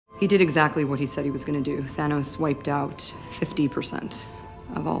He did exactly what he said he was going to do. Thanos wiped out 50%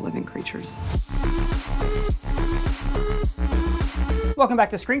 of all living creatures. Welcome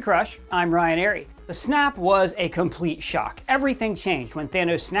back to ScreenCrush. I'm Ryan Airy. The snap was a complete shock. Everything changed when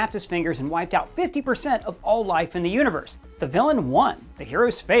Thanos snapped his fingers and wiped out 50% of all life in the universe. The villain won, the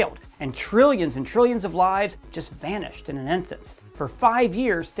heroes failed, and trillions of lives just vanished in an instant. For 5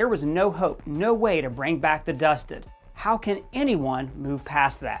 years, there was no hope, no way to bring back the dusted. How can anyone move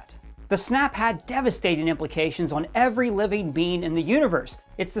past that? The snap had devastating implications on every living being in the universe.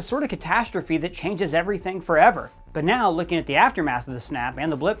 It's the sort of catastrophe that changes everything forever. But now, looking at the aftermath of the snap,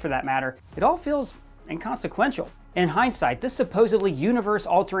 and the blip for that matter, it all feels inconsequential. In hindsight, this supposedly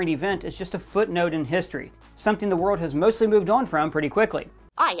universe-altering event is just a footnote in history, something the world has mostly moved on from pretty quickly.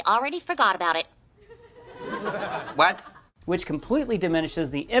 I already forgot about it. What? Which completely diminishes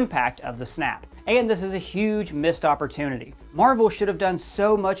the impact of the snap. And this is a huge missed opportunity. Marvel should have done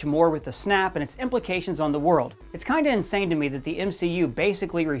so much more with the snap and its implications on the world. It's kinda insane to me that the MCU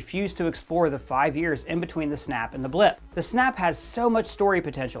basically refused to explore the 5 years in between the snap and the blip. The snap has so much story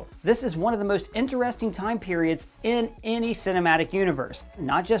potential. This is one of the most interesting time periods in any cinematic universe,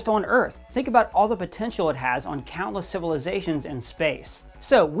 not just on Earth. Think about all the potential it has on countless civilizations in space.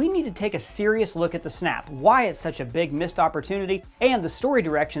 So we need to take a serious look at the snap, why it's such a big missed opportunity, and the story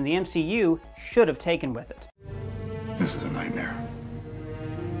direction the MCU should have taken with it. This is a nightmare.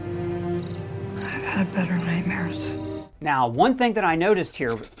 I've had better nightmares. Now, one thing that I noticed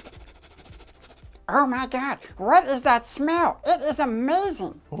here... Oh my God, what is that smell? It is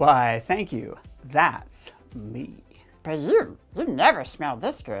amazing. Why, thank you. That's me. But you never smelled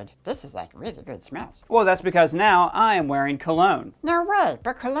this good. This is like really good smells. Well, that's because now I am wearing cologne. No way,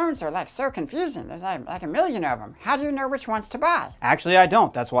 but colognes are like so confusing. There's like a million of them. How do you know which ones to buy? Actually, I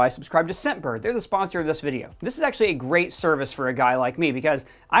don't. That's why I subscribe to Scentbird. They're the sponsor of this video. This is actually a great service for a guy like me because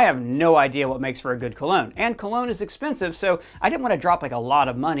I have no idea what makes for a good cologne. And cologne is expensive, so I didn't want to drop like a lot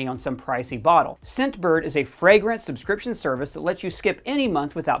of money on some pricey bottle. Scentbird is a fragrance subscription service that lets you skip any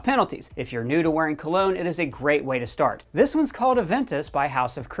month without penalties. If you're new to wearing cologne, it is a great way to start. This one's called Aventus by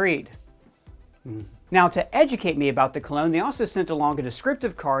House of Creed. Now, to educate me about the cologne, they also sent along a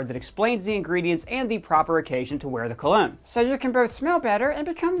descriptive card that explains the ingredients and the proper occasion to wear the cologne. So you can both smell better and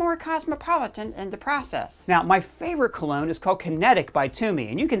become more cosmopolitan in the process. Now, my favorite cologne is called Kinetic by Toomey,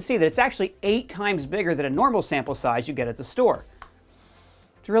 and you can see that it's actually 8 times bigger than a normal sample size you get at the store.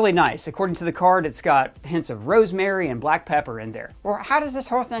 It's really nice. According to the card, it's got hints of rosemary and black pepper in there. Well, how does this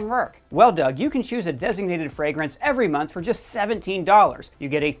whole thing work? Well, Doug, you can choose a designated fragrance every month for just $17. You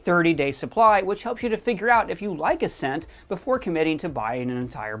get a 30-day supply, which helps you to figure out if you like a scent before committing to buying an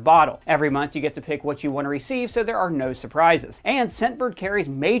entire bottle. Every month you get to pick what you want to receive, so there are no surprises. And Scentbird carries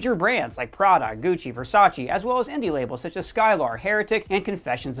major brands like Prada, Gucci, Versace, as well as indie labels such as Skylar, Heretic, and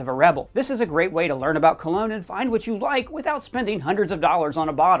Confessions of a Rebel. This is a great way to learn about cologne and find what you like without spending hundreds of dollars on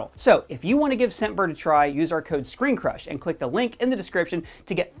a bottle. So if you want to give Scentbird a try, use our code ScreenCrush and click the link in the description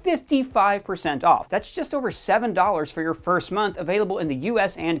to get 55% off. That's just over $7 for your first month, available in the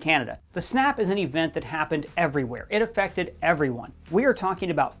US and Canada. The snap is an event that happened everywhere. It affected everyone. We are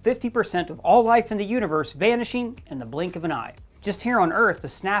talking about 50% of all life in the universe vanishing in the blink of an eye. Just here on Earth, the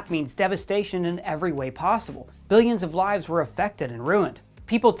snap means devastation in every way possible. Billions of lives were affected and ruined.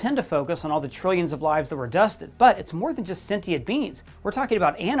 People tend to focus on all the trillions of lives that were dusted, but it's more than just sentient beings. We're talking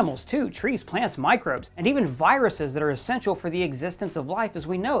about animals too, trees, plants, microbes, and even viruses that are essential for the existence of life as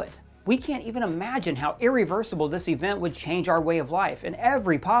we know it. We can't even imagine how irreversible this event would change our way of life in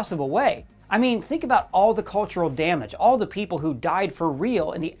every possible way. I mean, think about all the cultural damage, all the people who died for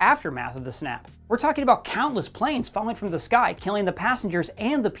real in the aftermath of the snap. We're talking about countless planes falling from the sky, killing the passengers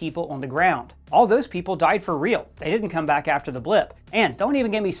and the people on the ground. All those people died for real. They didn't come back after the blip. And don't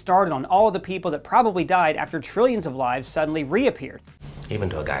even get me started on all the people that probably died after trillions of lives suddenly reappeared. Even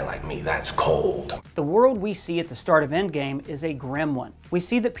to a guy like me, that's cold. The world we see at the start of Endgame is a grim one. We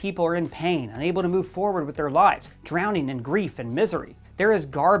see that people are in pain, unable to move forward with their lives, drowning in grief and misery. There is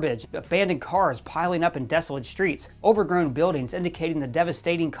garbage, abandoned cars piling up in desolate streets, overgrown buildings indicating the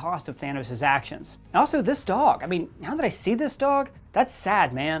devastating cost of Thanos' actions. And also this dog. I mean, now that I see this dog, that's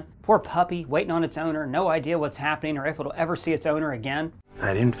sad, man. Poor puppy, waiting on its owner, no idea what's happening or if it'll ever see its owner again.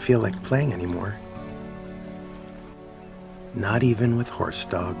 I didn't feel like playing anymore. Not even with Horse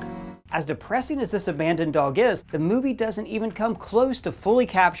Dog. As depressing as this abandoned dog is, the movie doesn't even come close to fully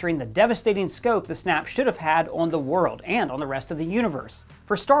capturing the devastating scope the snap should have had on the world and on the rest of the universe.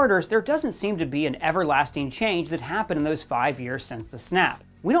 For starters, there doesn't seem to be an everlasting change that happened in those 5 years since the snap.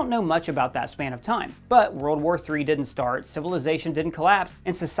 We don't know much about that span of time, but World War III didn't start, civilization didn't collapse,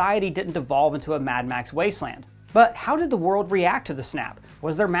 and society didn't devolve into a Mad Max wasteland. But how did the world react to the snap?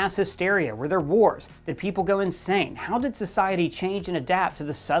 Was there mass hysteria? Were there wars? Did people go insane? How did society change and adapt to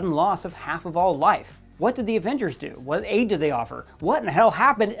the sudden loss of half of all life? What did the Avengers do? What aid did they offer? What in the hell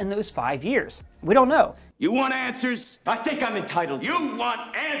happened in those 5 years? We don't know. You want answers? I think I'm entitled. You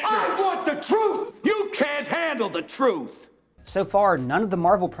want answers? I want the truth! You can't handle the truth! So far, none of the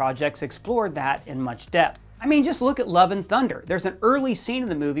Marvel projects explored that in much depth. I mean, just look at Love and Thunder. There's an early scene in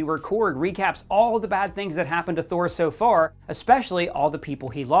the movie where Korg recaps all of the bad things that happened to Thor so far, especially all the people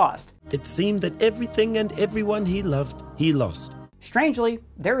he lost. It seemed that everything and everyone he loved, he lost. Strangely,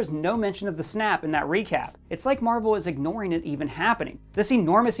 there is no mention of the snap in that recap. It's like Marvel is ignoring it even happening. This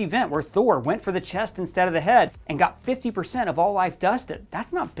enormous event where Thor went for the chest instead of the head and got 50% of all life dusted,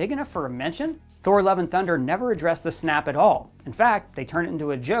 that's not big enough for a mention? Thor Love and Thunder never addressed the snap at all. In fact, they turn it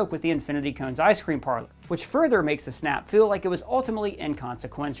into a joke with the Infinity Cones ice cream parlor, which further makes the snap feel like it was ultimately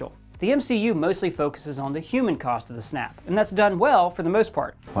inconsequential. The MCU mostly focuses on the human cost of the snap, and that's done well for the most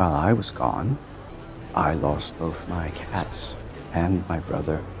part. While I was gone, I lost both my cats and my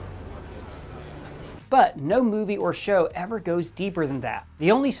brother. But no movie or show ever goes deeper than that.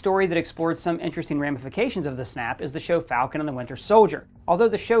 The only story that explored some interesting ramifications of the snap is the show Falcon and the Winter Soldier, although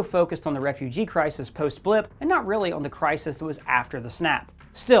the show focused on the refugee crisis post-blip and not really on the crisis that was after the snap.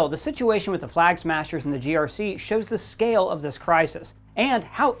 Still, the situation with the Flag Smashers and the GRC shows the scale of this crisis. And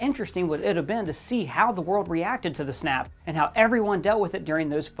how interesting would it have been to see how the world reacted to the snap and how everyone dealt with it during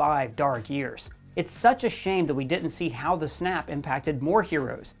those 5 dark years. It's such a shame that we didn't see how the snap impacted more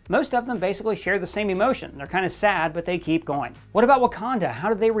heroes. Most of them basically share the same emotion. They're kind of sad, but they keep going. What about Wakanda? How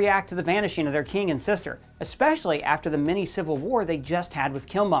did they react to the vanishing of their king and sister? Especially after the mini civil war they just had with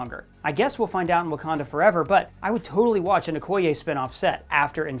Killmonger. I guess we'll find out in Wakanda Forever, but I would totally watch an Okoye spin-off set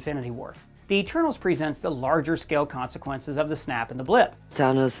after Infinity War. The Eternals presents the larger scale consequences of the snap and the blip.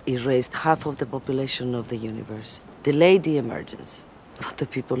 Thanos erased half of the population of the universe, delayed the emergence. But the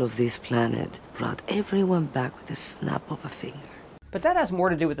people of this planet brought everyone back with a snap of a finger. But that has more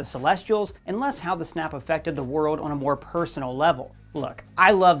to do with the Celestials and less how the snap affected the world on a more personal level. Look,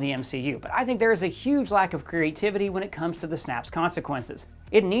 I love the MCU, but I think there is a huge lack of creativity when it comes to the snap's consequences.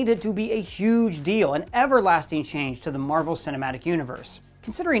 It needed to be a huge deal, an everlasting change to the Marvel Cinematic Universe.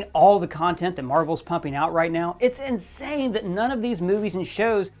 Considering all the content that Marvel's pumping out right now, it's insane that none of these movies and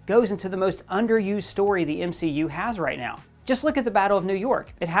shows goes into the most underused story the MCU has right now. Just look at the Battle of New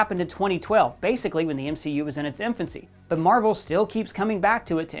York. It happened in 2012, basically when the MCU was in its infancy. But Marvel still keeps coming back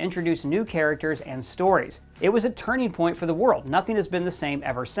to it to introduce new characters and stories. It was a turning point for the world. Nothing has been the same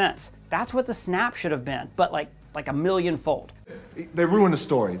ever since. That's what the snap should have been, but like a millionfold. They ruined the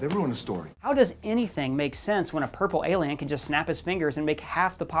story. They ruined the story. How does anything make sense when a purple alien can just snap his fingers and make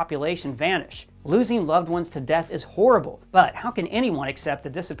half the population vanish? Losing loved ones to death is horrible, but how can anyone accept the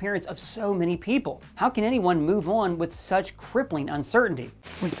disappearance of so many people? How can anyone move on with such crippling uncertainty?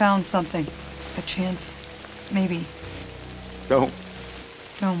 We found something. A chance. Maybe. Don't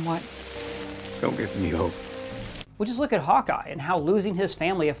what? give me hope. We just look at Hawkeye and how losing his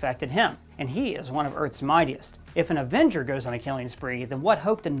family affected him, and he is one of Earth's mightiest. If an Avenger goes on a killing spree, then what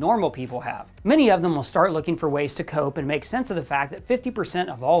hope do normal people have? Many of them will start looking for ways to cope and make sense of the fact that 50%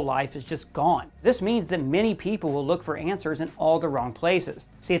 of all life is just gone. This means that many people will look for answers in all the wrong places.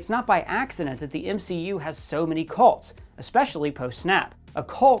 See, it's not by accident that the MCU has so many cults, especially post-snap. A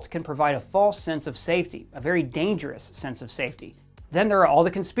cult can provide a false sense of safety, a very dangerous sense of safety. Then there are all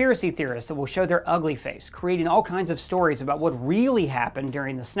the conspiracy theorists that will show their ugly face, creating all kinds of stories about what really happened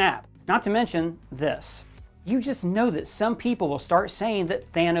during the snap. Not to mention this. You just know that some people will start saying that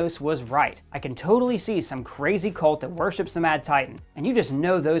Thanos was right. I can totally see some crazy cult that worships the Mad Titan, and you just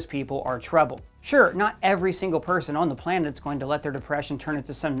know those people are trouble. Sure, not every single person on the planet is going to let their depression turn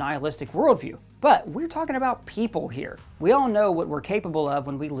into some nihilistic worldview, but we're talking about people here. We all know what we're capable of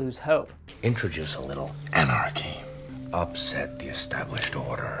when we lose hope. Introduce a little anarchy. Upset the established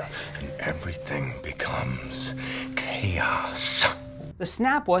order, and everything becomes chaos. The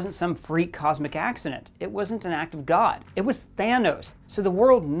snap wasn't some freak cosmic accident. It wasn't an act of God. It was Thanos. So the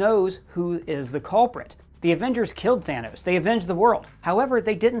world knows who is the culprit. The Avengers killed Thanos. They avenged the world. However,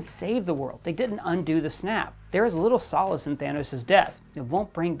 they didn't save the world. They didn't undo the snap. There is little solace in Thanos' death. It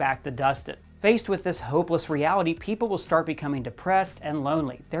won't bring back the dusted. Faced with this hopeless reality, people will start becoming depressed and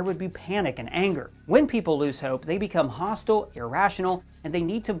lonely. There would be panic and anger. When people lose hope, they become hostile, irrational, and they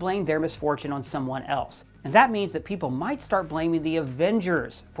need to blame their misfortune on someone else. And that means that people might start blaming the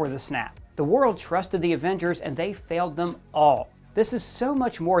Avengers for the snap. The world trusted the Avengers and they failed them all. This is so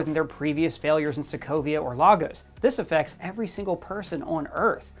much more than their previous failures in Sokovia or Lagos. This affects every single person on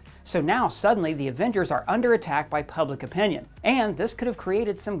Earth. So now suddenly the Avengers are under attack by public opinion, and this could have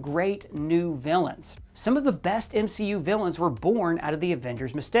created some great new villains. Some of the best MCU villains were born out of the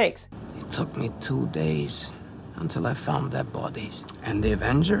Avengers' mistakes. It took me 2 days until I found their bodies. And the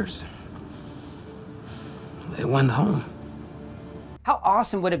Avengers, they went home. How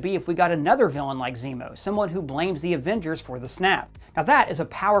awesome would it be if we got another villain like Zemo, someone who blames the Avengers for the snap? Now that is a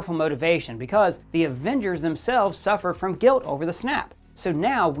powerful motivation because the Avengers themselves suffer from guilt over the snap. So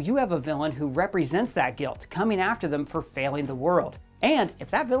now you have a villain who represents that guilt, coming after them for failing the world. And if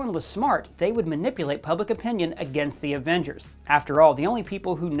that villain was smart, they would manipulate public opinion against the Avengers. After all, the only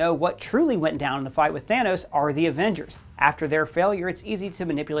people who know what truly went down in the fight with Thanos are the Avengers. After their failure, it's easy to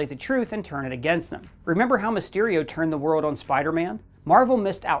manipulate the truth and turn it against them. Remember how Mysterio turned the world on Spider-Man? Marvel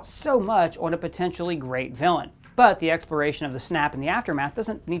missed out so much on a potentially great villain. But the exploration of the snap and the aftermath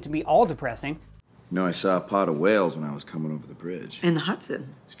doesn't need to be all depressing. You know, I saw a pod of whales when I was coming over the bridge. In the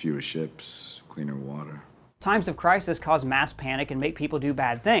Hudson. There's fewer ships, cleaner water. Times of crisis cause mass panic and make people do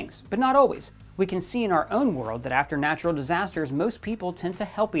bad things, but not always. We can see in our own world that after natural disasters, most people tend to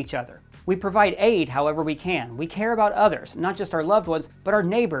help each other. We provide aid however we can. We care about others, not just our loved ones, but our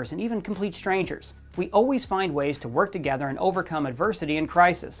neighbors and even complete strangers. We always find ways to work together and overcome adversity and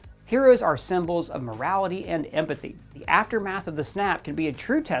crisis. Heroes are symbols of morality and empathy. The aftermath of the snap can be a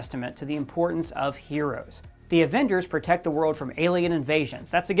true testament to the importance of heroes. The Avengers protect the world from alien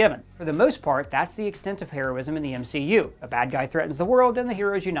invasions, that's a given. For the most part, that's the extent of heroism in the MCU. A bad guy threatens the world and the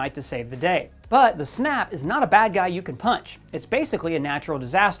heroes unite to save the day. But the snap is not a bad guy you can punch. It's basically a natural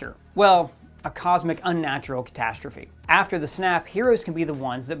disaster. Well, a cosmic unnatural catastrophe. After the snap, heroes can be the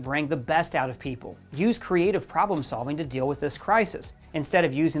ones that bring the best out of people. Use creative problem solving to deal with this crisis. Instead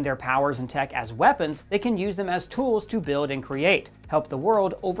of using their powers and tech as weapons, they can use them as tools to build and create, help the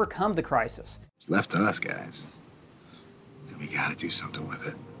world overcome the crisis. It's left to us, guys. And we gotta do something with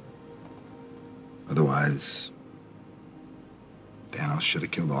it. Otherwise, Thanos should have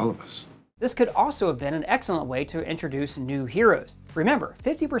killed all of us. This could also have been an excellent way to introduce new heroes. Remember,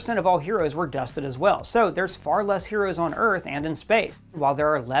 50% of all heroes were dusted as well, so there's far less heroes on Earth and in space. While there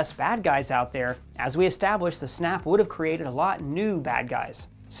are less bad guys out there, as we established, the snap would have created a lot new bad guys.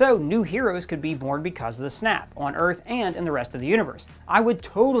 So new heroes could be born because of the snap, on Earth and in the rest of the universe. I would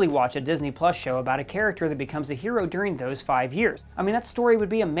totally watch a Disney Plus show about a character that becomes a hero during those 5 years. I mean, that story would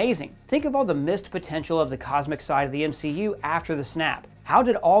be amazing. Think of all the missed potential of the cosmic side of the MCU after the snap. How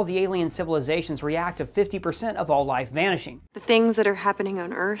did all the alien civilizations react to 50% of all life vanishing? The things that are happening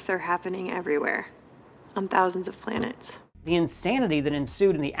on Earth are happening everywhere, on thousands of planets. The insanity that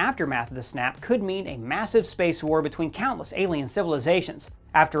ensued in the aftermath of the snap could mean a massive space war between countless alien civilizations.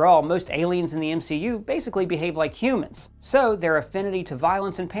 After all, most aliens in the MCU basically behave like humans, so their affinity to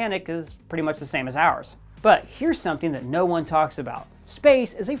violence and panic is pretty much the same as ours. But here's something that no one talks about.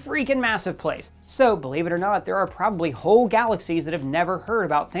 Space is a freaking massive place, so believe it or not, there are probably whole galaxies that have never heard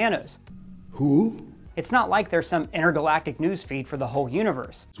about Thanos. Who? It's not like there's some intergalactic news feed for the whole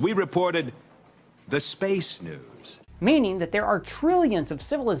universe. We reported the space news. Meaning that there are trillions of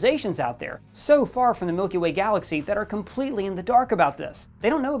civilizations out there, so far from the Milky Way galaxy, that are completely in the dark about this.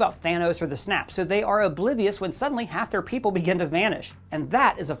 They don't know about Thanos or the snap, so they are oblivious when suddenly half their people begin to vanish. And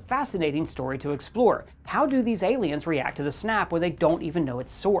that is a fascinating story to explore. How do these aliens react to the snap when they don't even know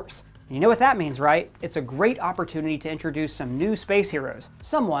its source? You know what that means, right? It's a great opportunity to introduce some new space heroes,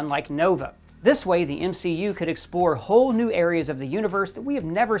 someone like Nova. This way, the MCU could explore whole new areas of the universe that we have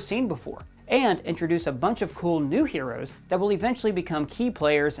never seen before, and introduce a bunch of cool new heroes that will eventually become key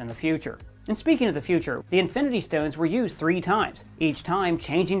players in the future. And speaking of the future, the Infinity Stones were used 3 times, each time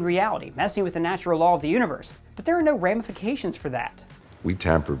changing reality, messing with the natural law of the universe. But there are no ramifications for that. We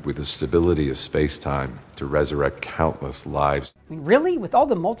tampered with the stability of space-time to resurrect countless lives. I mean, really? With all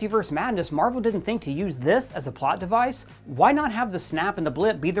the multiverse madness, Marvel didn't think to use this as a plot device? Why not have the snap and the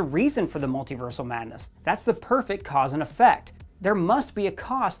blip be the reason for the multiversal madness? That's the perfect cause and effect. There must be a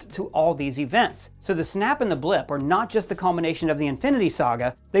cost to all these events. So the snap and the blip are not just the culmination of the Infinity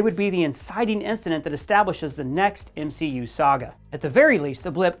Saga, they would be the inciting incident that establishes the next MCU saga. At the very least, the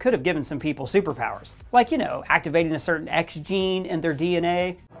blip could have given some people superpowers. Like, you know, activating a certain X gene in their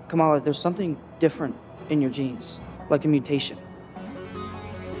DNA. Kamala, there's something different in your genes, like a mutation.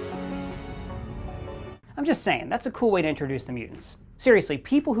 I'm just saying, that's a cool way to introduce the mutants. Seriously,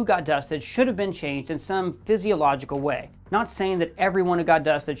 people who got dusted should have been changed in some physiological way. Not saying that everyone who got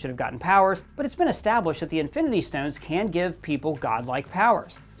dusted should have gotten powers, but it's been established that the Infinity Stones can give people godlike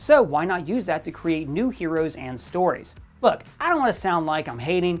powers. So why not use that to create new heroes and stories? Look, I don't want to sound like I'm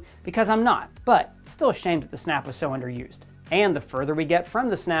hating, because I'm not, but it's still a shame that the snap was so underused. And the further we get from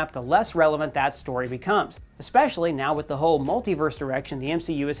the snap, the less relevant that story becomes, especially now with the whole multiverse direction the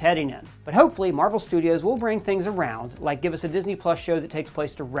MCU is heading in. But hopefully Marvel Studios will bring things around, like give us a Disney Plus show that takes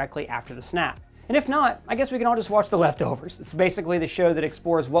place directly after the snap. And if not, I guess we can all just watch The Leftovers. It's basically the show that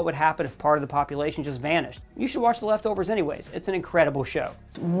explores what would happen if part of the population just vanished. You should watch The Leftovers anyways. It's an incredible show.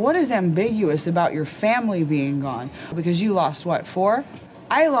 What is ambiguous about your family being gone? Because you lost what, 4?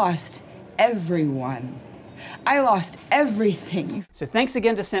 I lost everyone. I lost everything. So thanks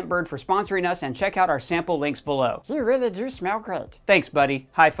again to Scentbird for sponsoring us, and check out our sample links below. You really do smell great. Thanks, buddy.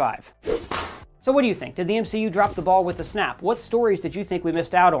 High five. So what do you think? Did the MCU drop the ball with the snap? What stories did you think we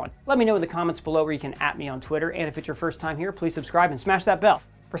missed out on? Let me know in the comments below, or you can @ me on Twitter. And if it's your first time here, please subscribe and smash that bell.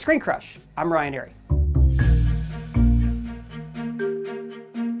 For ScreenCrush, I'm Ryan Airy.